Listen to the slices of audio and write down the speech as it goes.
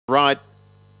right.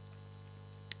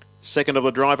 Second of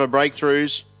the driver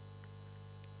breakthroughs.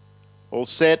 All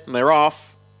set and they're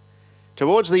off.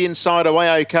 Towards the inside,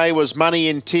 away okay was Money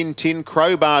in Tin Tin.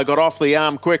 Crowbar got off the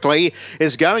arm quickly,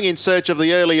 is going in search of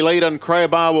the early lead, and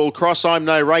Crowbar will cross I'm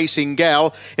No Racing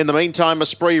Gal. In the meantime,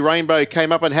 Esprit Rainbow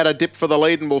came up and had a dip for the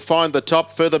lead and will find the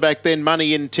top. Further back then,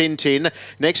 Money in Tin Tin.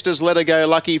 Next is Let Her Go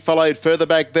Lucky, followed further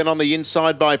back then on the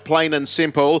inside by Plain and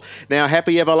Simple. Now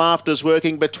Happy Ever Laughter's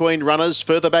working between runners.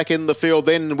 Further back in the field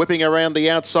then, whipping around the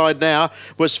outside now,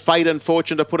 was Fate and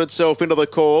Fortune to put itself into the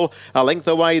call. A length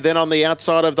away then on the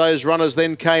outside of those runners.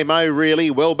 Then came Oh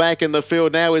Really. Well back in the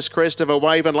field now is Crest of a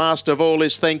Wave, and last of all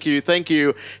is Thank You, Thank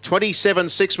You.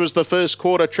 27.6 was the first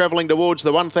quarter, travelling towards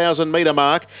the 1,000 metre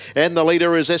mark, and the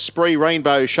leader is Esprit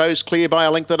Rainbow. Shows clear by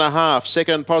a length and a half.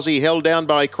 Second Posse held down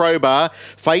by Crowbar.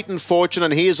 Fate and Fortune,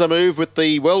 and here's a move with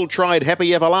the well-tried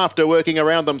Happy Ever Laughter working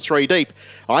around them three deep.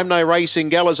 I'm No Racing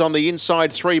Gal is on the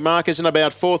inside three markers in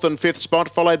about fourth and fifth spot,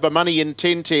 followed by Money in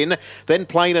Tin Tin. Then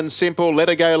Plain and Simple, Let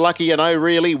Her Go Lucky, and Oh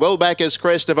Really. Well back is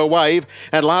Crest of a Wave.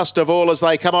 And last of all, as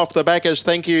they come off the back, is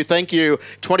Thank You, Thank You.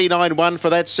 29.1 for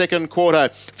that second quarter.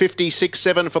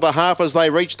 56.7 for the half as they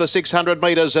reach the 600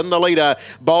 metres. And the leader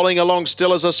bowling along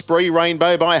still as Esprit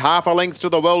Rainbow by half a length to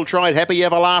the well-tried Happy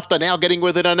Ever Laughter. Now getting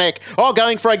within a neck. Oh,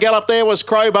 going for a gallop there was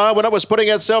Crowbar when it was putting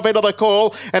itself into the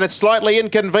call. And it's slightly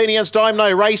inconvenienced I'm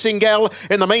No Racing Gal.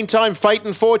 In the meantime, Fate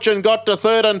and Fortune got to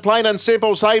third, and Plain and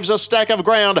Simple saves a stack of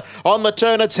ground. On the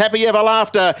turn, it's Happy Ever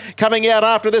Laughter. Coming out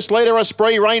after this leader,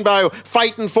 Esprit Rainbow.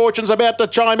 Fate and Fortune's about to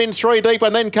chime in three deep,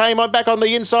 and then came back on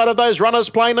the inside of those runners,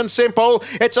 Plain and Simple.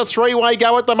 It's a three-way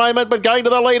go at the moment, but going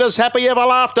to the leaders, Happy Ever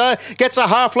Laughter gets a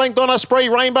half length on Esprit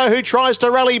Rainbow, who tries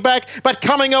to rally back, but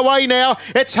coming away now,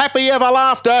 it's Happy Ever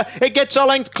Laughter. It gets a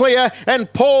length clear,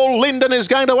 and Paul Linden is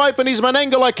going to open his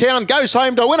Menangle account, goes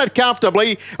home to win it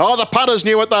comfortably. Oh, the putters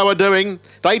knew what they were doing.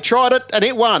 They tried it, and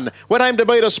it won. Went home to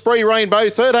beat Esprit Rainbow.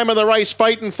 Third home in the race,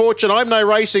 Fate and Fortune. I'm No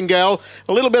Racing Gal.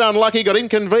 A little bit unlucky, got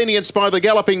inconvenienced by the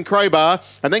galloping Crowbar,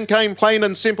 and then came Plain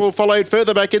and Simple, followed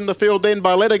further back in the field then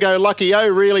by Let Her Go Lucky, Oh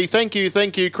Really, Thank You,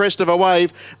 Thank You, Crest of a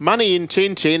Wave, Money in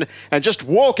Tin Tin, and just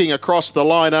walking across the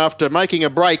line after making a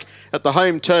break at the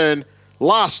home turn.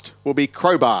 Last will be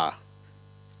Crowbar.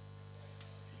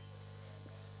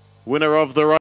 Winner of the race.